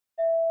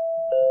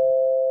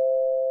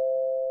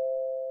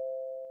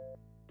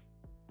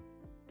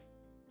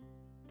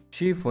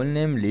She full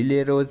name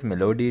Lily Rose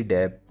Melody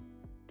Depp.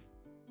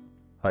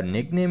 Her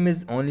nickname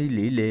is only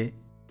Lily.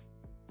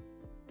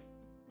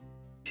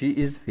 She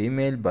is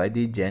female by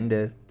the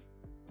gender.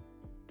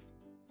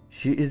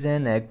 She is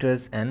an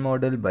actress and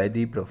model by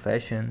the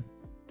profession.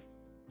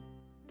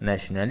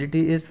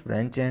 Nationality is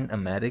French and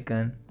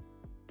American.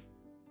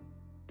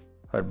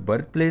 Her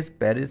birthplace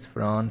Paris,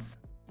 France.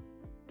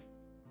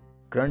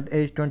 Current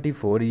age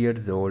 24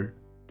 years old.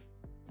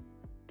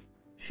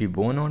 She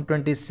born on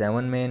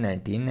 27 May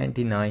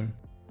 1999.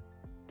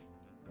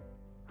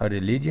 Her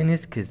religion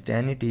is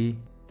Christianity.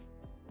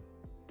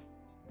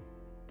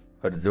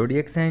 Her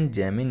zodiac sign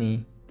Gemini.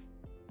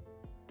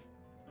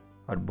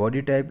 Her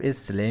body type is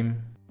slim.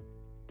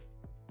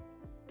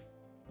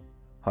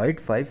 Height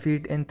 5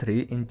 feet and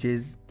 3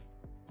 inches.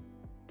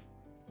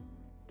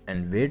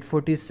 And weight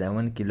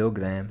 47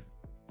 kilogram.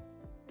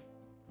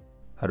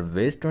 Her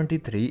waist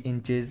 23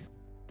 inches.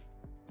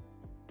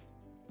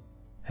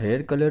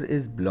 Hair color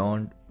is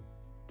blonde.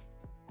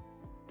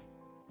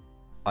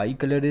 Eye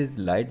color is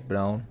light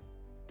brown.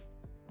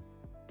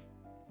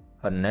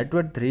 Her net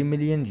worth $3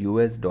 million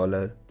US.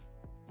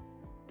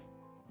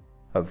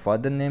 Her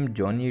father name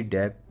Johnny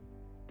Depp.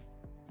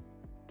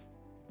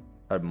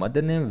 Her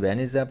mother name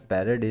Vanessa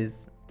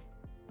Paradis.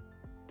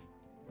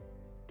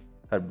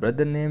 Her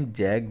brother named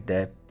Jack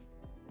Depp.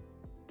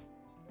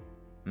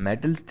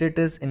 Marital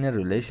status in a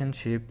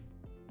relationship.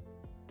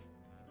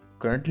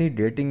 Currently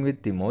dating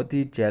with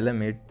Timothy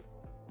Chalamet.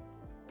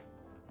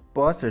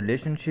 Past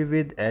relationship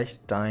with Ash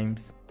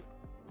Times.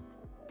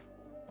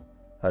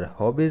 Her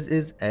hobbies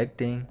is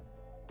acting.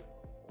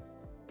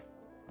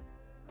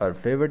 Her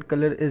favorite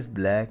color is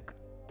black.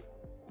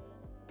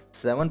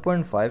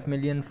 7.5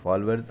 million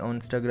followers on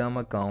Instagram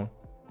account.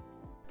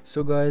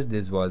 So guys,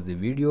 this was the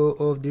video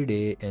of the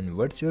day, and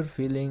what's your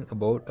feeling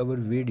about our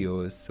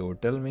videos? So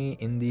tell me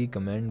in the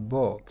comment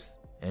box.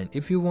 And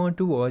if you want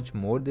to watch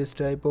more this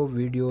type of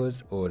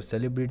videos or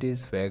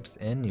celebrities, facts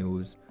and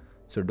news,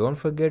 so don't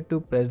forget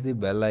to press the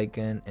bell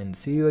icon, and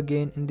see you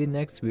again in the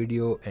next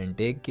video, and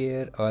take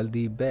care, all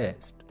the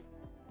best.